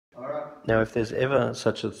Now, if there's ever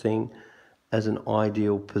such a thing as an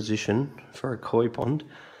ideal position for a koi pond,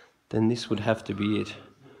 then this would have to be it.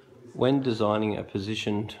 When designing a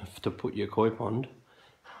position to put your koi pond,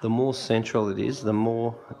 the more central it is, the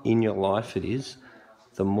more in your life it is,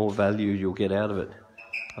 the more value you'll get out of it.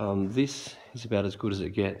 This is about as good as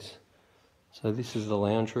it gets. So this is the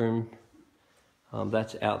lounge room.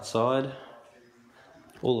 That's outside.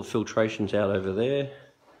 All the filtration's out over there.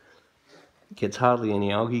 It gets hardly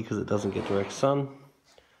any algae because it doesn't get direct sun.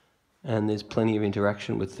 And there's plenty of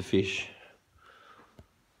interaction with the fish.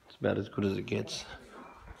 It's about as good as it gets.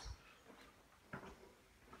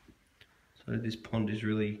 So this pond has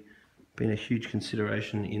really been a huge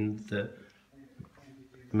consideration in the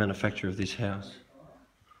manufacture of this house.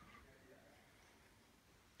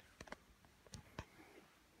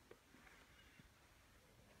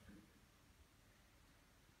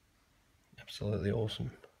 Absolutely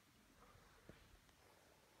awesome.